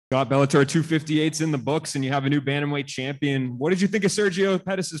Got Bellator 258's in the books, and you have a new bantamweight champion. What did you think of Sergio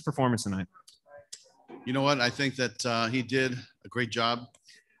Pettis' performance tonight? You know what? I think that he did a great job.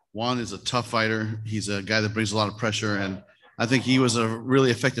 Juan is a tough fighter. He's a guy that brings a lot of pressure, and I think he was a really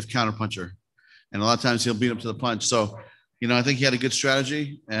effective counterpuncher. And a lot of times he'll beat him to the punch. So, I think he had a good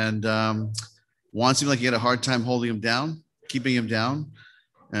strategy, and Juan seemed like he had a hard time holding him down, keeping him down,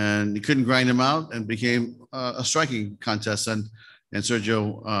 and he couldn't grind him out, and became a striking contest. And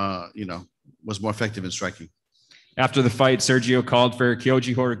Sergio, was more effective in striking. After the fight, Sergio called for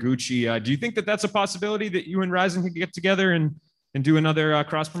Kyoji Horiguchi. Do you think that that's a possibility that you and Rizin could get together and do another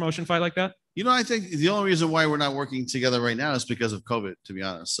cross-promotion fight like that? I think the only reason why we're not working together right now is because of COVID, to be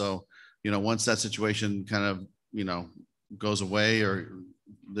honest. So, once that situation kind of, goes away, or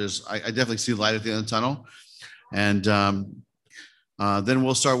I definitely see light at the end of the tunnel. And then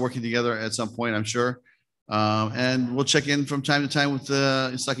we'll start working together at some point, I'm sure. And we'll check in from time to time with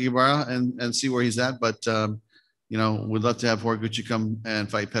Saki Ibarra and see where he's at. But, we'd love to have Horiguchi come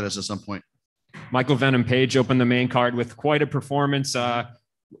and fight Pettis at some point. Michael Venom Page opened the main card with quite a performance. How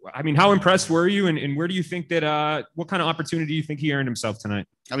impressed were you? And where do you think that, what kind of opportunity do you think he earned himself tonight?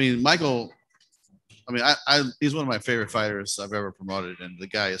 Michael, he's one of my favorite fighters I've ever promoted. And the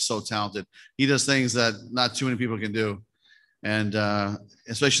guy is so talented. He does things that not too many people can do. And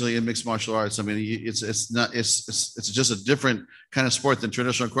especially in mixed martial arts, it's just a different kind of sport than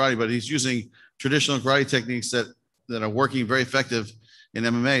traditional karate, but he's using traditional karate techniques that are working very effective in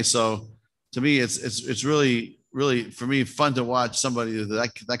MMA. So to me, it's really, really, for me, fun to watch somebody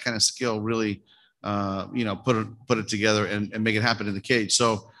that kind of skill really, put it together and make it happen in the cage.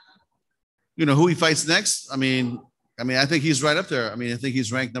 So, who he fights next. I think he's right up there. I think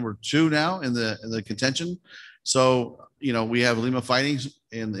he's ranked number 2 now in the contention. So, we have Lima fighting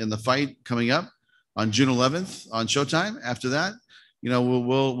in the fight coming up on June 11th on Showtime. After that,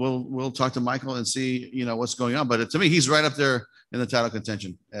 we'll talk to Michael and see, what's going on. But to me, he's right up there in the title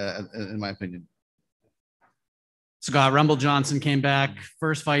contention, in my opinion. Scott, Rumble Johnson came back,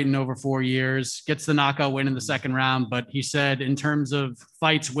 first fight in over 4 years, gets the knockout win in the second round. But he said, in terms of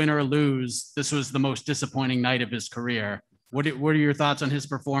fights, win or lose, this was the most disappointing night of his career. What are your thoughts on his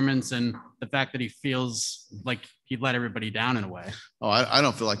performance and the fact that he feels like he let everybody down in a way? Oh, I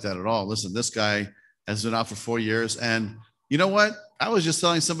don't feel like that at all. Listen, this guy has been out for 4 years. And you know what? I was just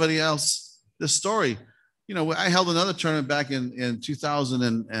telling somebody else this story. I held another tournament back in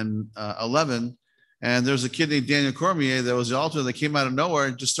 2011. And there's a kid named Daniel Cormier that was the alternate that came out of nowhere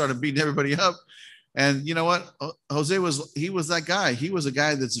and just started beating everybody up. And you know what? Jose was that guy. He was a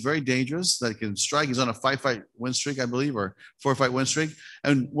guy that's very dangerous, that can strike. He's on a 5-fight win streak, I believe, or 4-fight win streak.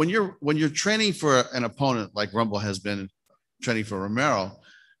 And when you're training for an opponent like Rumble has been training for Romero,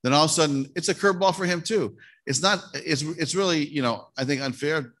 then all of a sudden it's a curveball for him too. It's really, I think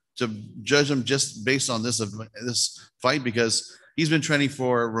unfair to judge him just based on this fight, because he's been training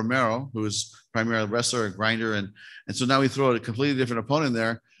for Romero, who is primarily a wrestler, a grinder. And so now we throw a completely different opponent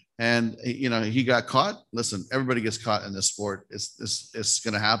there. And, he got caught. Listen, everybody gets caught in this sport. It's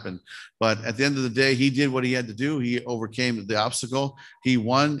going to happen. But at the end of the day, he did what he had to do. He overcame the obstacle. He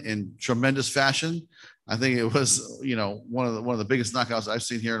won in tremendous fashion. I think it was, one of the biggest knockouts I've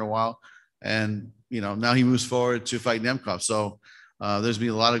seen here in a while. And, now he moves forward to fight Nemkov. So there's been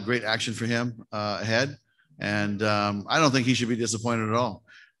a lot of great action for him ahead. And I don't think he should be disappointed at all.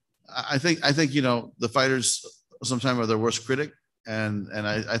 I think the fighters sometimes are their worst critic. And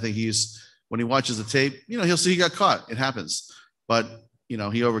I think when he watches the tape, he'll see he got caught. It happens, but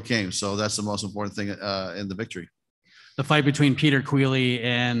he overcame. So that's the most important thing in the victory. The fight between Peter Queally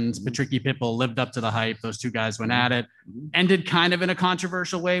and Patricky Pitbull lived up to the hype. Those two guys went at it, ended kind of in a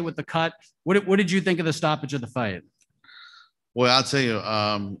controversial way with the cut. What did you think of the stoppage of the fight? Well, I'll tell you,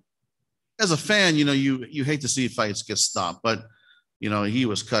 as a fan, you hate to see fights get stopped, but he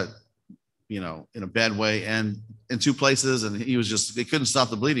was cut in a bad way and in 2 places, and they couldn't stop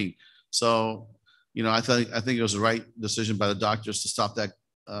the bleeding. So, I think it was the right decision by the doctors to stop that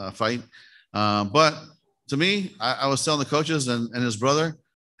fight. But to me, I was telling the coaches and his brother,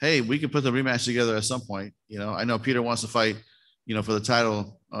 hey, we could put the rematch together at some point. I know Peter wants to fight, for the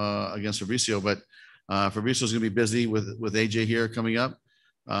title against Fabricio, but Fabricio's going to be busy with AJ here coming up.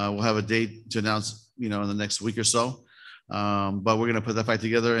 We'll have a date to announce, in the next week or so. But we're going to put that fight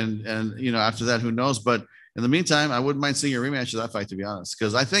together. And after that, who knows? But in the meantime, I wouldn't mind seeing a rematch of that fight, to be honest.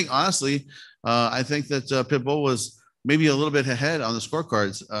 Because I think, honestly, that Pitbull was maybe a little bit ahead on the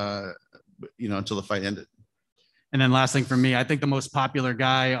scorecards, until the fight ended. And then last thing for me, I think the most popular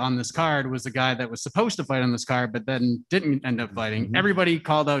guy on this card was the guy that was supposed to fight on this card, but then didn't end up fighting. Mm-hmm. Everybody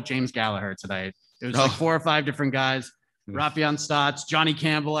called out James Gallagher tonight. It was like 4 or 5 different guys. Rafion Stotts, Johnny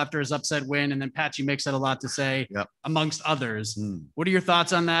Campbell after his upset win, and then Patchy Mix had a lot to say, amongst others. What are your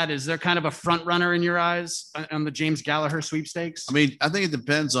thoughts on that? Is there kind of a front runner in your eyes on the James Gallagher sweepstakes? I mean, I think it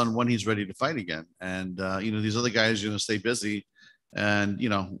depends on when he's ready to fight again. And, these other guys are going to stay busy. And,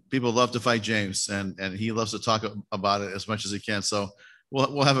 people love to fight James, and he loves to talk about it as much as he can. So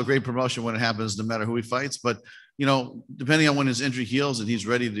we'll have a great promotion when it happens, no matter who he fights. But, depending on when his injury heals and he's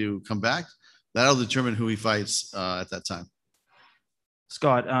ready to come back, that'll determine who he fights at that time.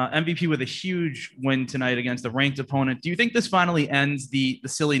 Scott, MVP with a huge win tonight against a ranked opponent. Do you think this finally ends the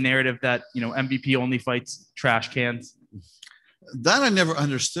silly narrative that, MVP only fights trash cans? That I never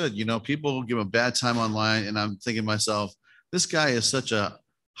understood. People give him a bad time online, and I'm thinking to myself, this guy is such a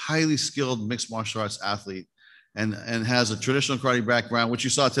highly skilled mixed martial arts athlete and has a traditional karate background, which you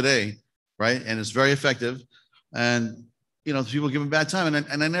saw today, right? And it's very effective. And, people give him a bad time.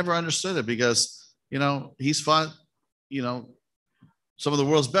 And I never understood it because, he's fought, some of the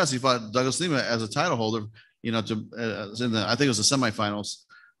world's best. He fought Douglas Lima as a title holder, I think it was the semifinals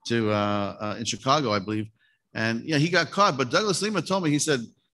in Chicago, I believe. And he got caught, but Douglas Lima told me, he said,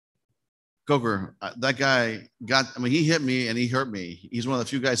 Coker, that guy he hit me and he hurt me. He's one of the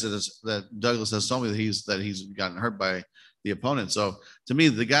few guys that Douglas has told me that he's gotten hurt by the opponent. So to me,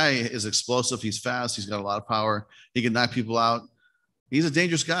 the guy is explosive. He's fast. He's got a lot of power. He can knock people out. He's a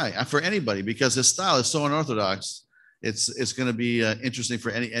dangerous guy for anybody because his style is so unorthodox. It's going to be interesting for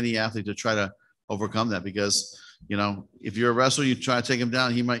any athlete to try to overcome that because, if you're a wrestler, you try to take him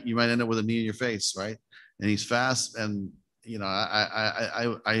down, you might end up with a knee in your face. Right. And he's fast. And,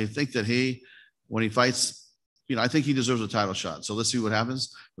 I think that when he fights, I think he deserves a title shot. So let's see what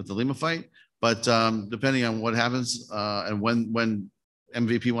happens with the Lima fight. But depending on what happens and when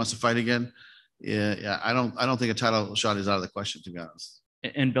MVP wants to fight again, I don't think a title shot is out of the question, to be honest.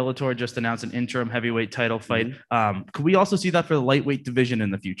 And Bellator just announced an interim heavyweight title fight. Could we also see that for the lightweight division in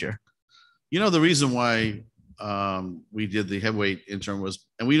the future? The reason why we did the heavyweight interim was,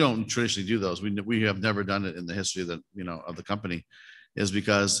 and we don't traditionally do those. We have never done it in the history of the company, is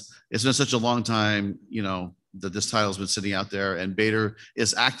because it's been such a long time, that this title's been sitting out there, and Bader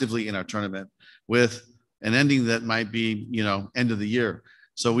is actively in our tournament with an ending that might be, end of the year.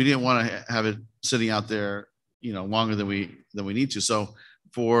 So we didn't want to have it sitting out there, longer than we need to. So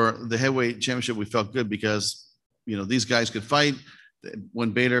for the heavyweight championship, we felt good because, these guys could fight.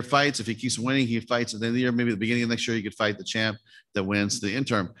 When Bader fights, if he keeps winning, he fights at the end of the year. Maybe at the beginning of next year, he could fight the champ that wins the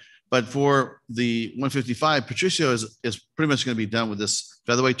interim. But for the 155, Patricio is pretty much going to be done with this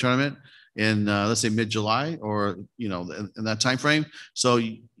featherweight tournament in let's say mid-July or in that time frame. So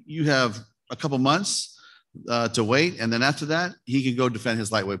you have a couple months to wait, and then after that, he can go defend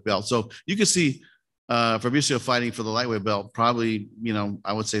his lightweight belt. So you can see Fabricio fighting for the lightweight belt probably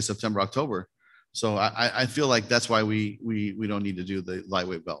I would say September, October. So I feel like that's why we don't need to do the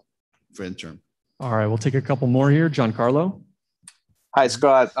lightweight belt for interim. All right, we'll take a couple more here. Giancarlo. Hi,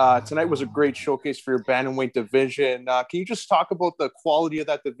 Scott. Tonight was a great showcase for your bantamweight division. Can you just talk about the quality of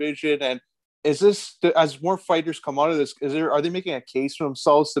that division? And is this, as more fighters come out of this, are they making a case for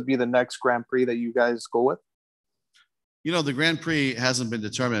themselves to be the next Grand Prix that you guys go with? The Grand Prix hasn't been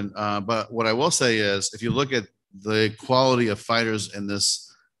determined, but what I will say is, if you look at the quality of fighters in this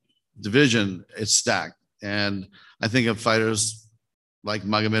division, it's stacked. And I think of fighters like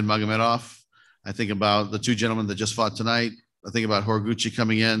Magomedov. I think about the two gentlemen that just fought tonight. I think about Horiguchi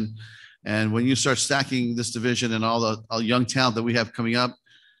coming in. And when you start stacking this division and all the young talent that we have coming up,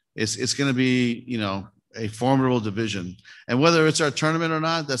 it's going to be, a formidable division. And whether it's our tournament or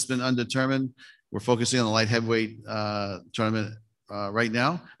not, that's been undetermined. We're focusing on the light heavyweight tournament right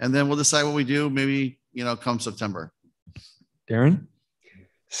now. And then we'll decide what we do maybe, come September. Darren?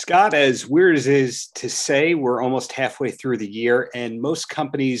 Scott, as weird as it is to say, we're almost halfway through the year, and most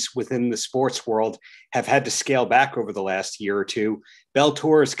companies within the sports world have had to scale back over the last year or two.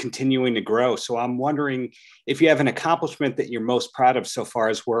 Bellator is continuing to grow. So I'm wondering if you have an accomplishment that you're most proud of so far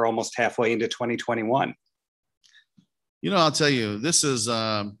as we're almost halfway into 2021. I'll tell you, this is,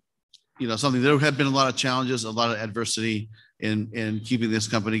 something. There have been a lot of challenges, a lot of adversity in keeping this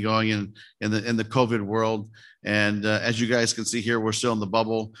company going in the COVID world. And as you guys can see here, we're still in the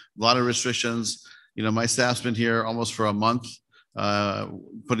bubble, a lot of restrictions. My staff's been here almost for a month,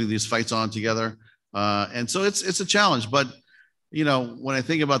 putting these fights on together. And so it's a challenge, but when I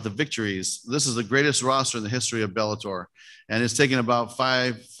think about the victories, this is the greatest roster in the history of Bellator. And it's taken about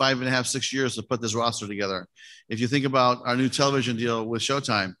 5.5, 6 years to put this roster together. If you think about our new television deal with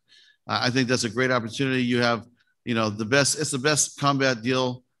Showtime, I think that's a great opportunity. You have, it's the best combat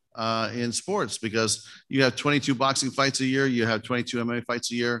deal in sports because you have 22 boxing fights a year. You have 22 MMA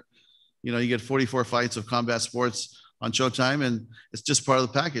fights a year. You get 44 fights of combat sports on Showtime, and it's just part of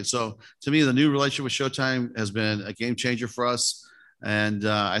the package. So to me, the new relationship with Showtime has been a game changer for us. And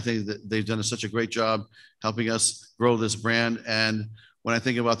I think that they've done such a great job helping us grow this brand. And when I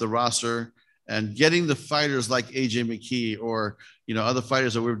think about the roster and getting the fighters like AJ McKee or, other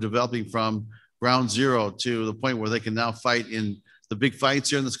fighters that we're developing from ground zero to the point where they can now fight in the big fights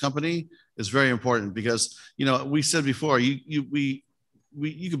here in this company is very important because, we said before, you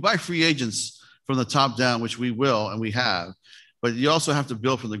can buy free agents from the top down, which we will, and we have, but you also have to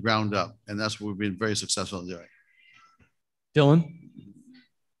build from the ground up. And that's what we've been very successful in doing. Dylan.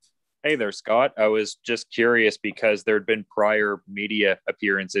 Hey there, Scott. I was just curious because there had been prior media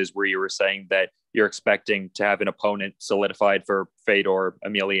appearances where you were saying that you're expecting to have an opponent solidified for Fedor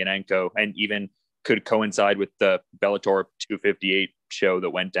Emelianenko and even could coincide with the Bellator 258 show that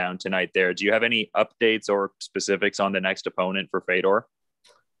went down tonight there. Do you have any updates or specifics on the next opponent for Fedor?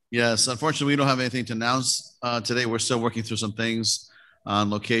 Yes, unfortunately, we don't have anything to announce today. We're still working through some things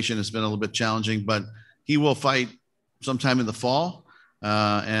on location. It's been a little bit challenging, but he will fight sometime in the fall.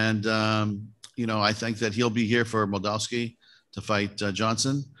 I think that he'll be here for Moldavsky to fight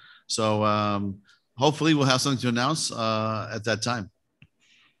Johnson. So hopefully we'll have something to announce at that time.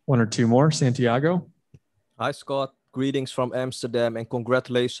 One or two more. Santiago. Hi, Scott. Greetings from Amsterdam and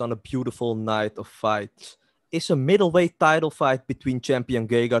congratulations on a beautiful night of fights. Is a middleweight title fight between champion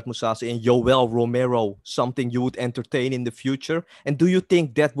Gegard Mousasi and Yoel Romero something you would entertain in the future? And do you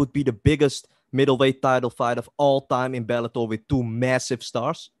think that would be the biggest middleweight title fight of all time in Bellator with two massive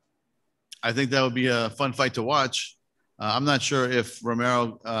stars? I think that would be a fun fight to watch. I'm not sure if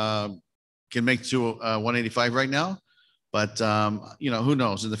Romero can make to 185 right now, but who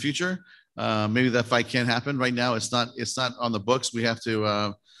knows in the future? Maybe that fight can happen. Right now, it's not on the books. We have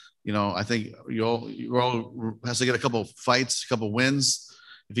to, I think Yoel has to get a couple fights, a couple wins.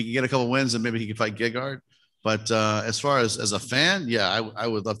 If he can get a couple wins, then maybe he can fight Gegard. But as far as a fan, yeah, I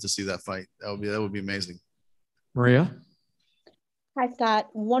would love to see that fight. That would be amazing. Maria. Hi, Scott.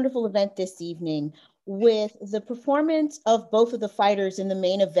 Wonderful event this evening. With the performance of both of the fighters in the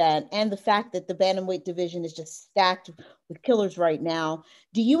main event and the fact that the bantamweight division is just stacked with killers right now,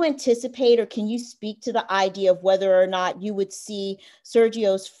 do you anticipate or can you speak to the idea of whether or not you would see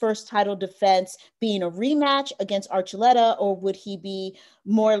Sergio's first title defense being a rematch against Archuleta, or would he be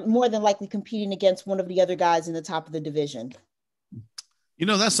more than likely competing against one of the other guys in the top of the division?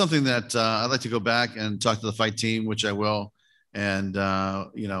 That's something that I'd like to go back and talk to the fight team, which I will. And,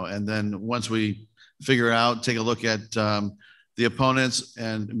 and then once we figure out, take a look at the opponents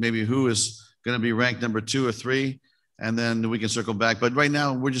and maybe who is going to be ranked number 2 or 3, and then we can circle back. But right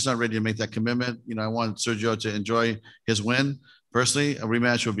now, we're just not ready to make that commitment. I want Sergio to enjoy his win. Personally, a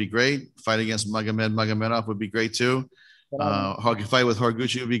rematch would be great. Fight against Magomedov would be great too. Fight with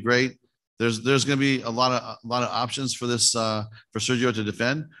Horiguchi would be great. There's going to be a lot of options for this for Sergio to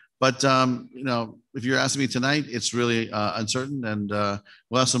defend. But if you're asking me tonight, it's really uncertain, and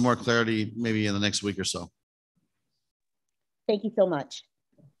we'll have some more clarity maybe in the next week or so. Thank you so much.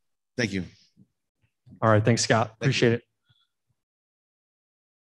 Thank you. All right. Thanks, Scott. Appreciate it.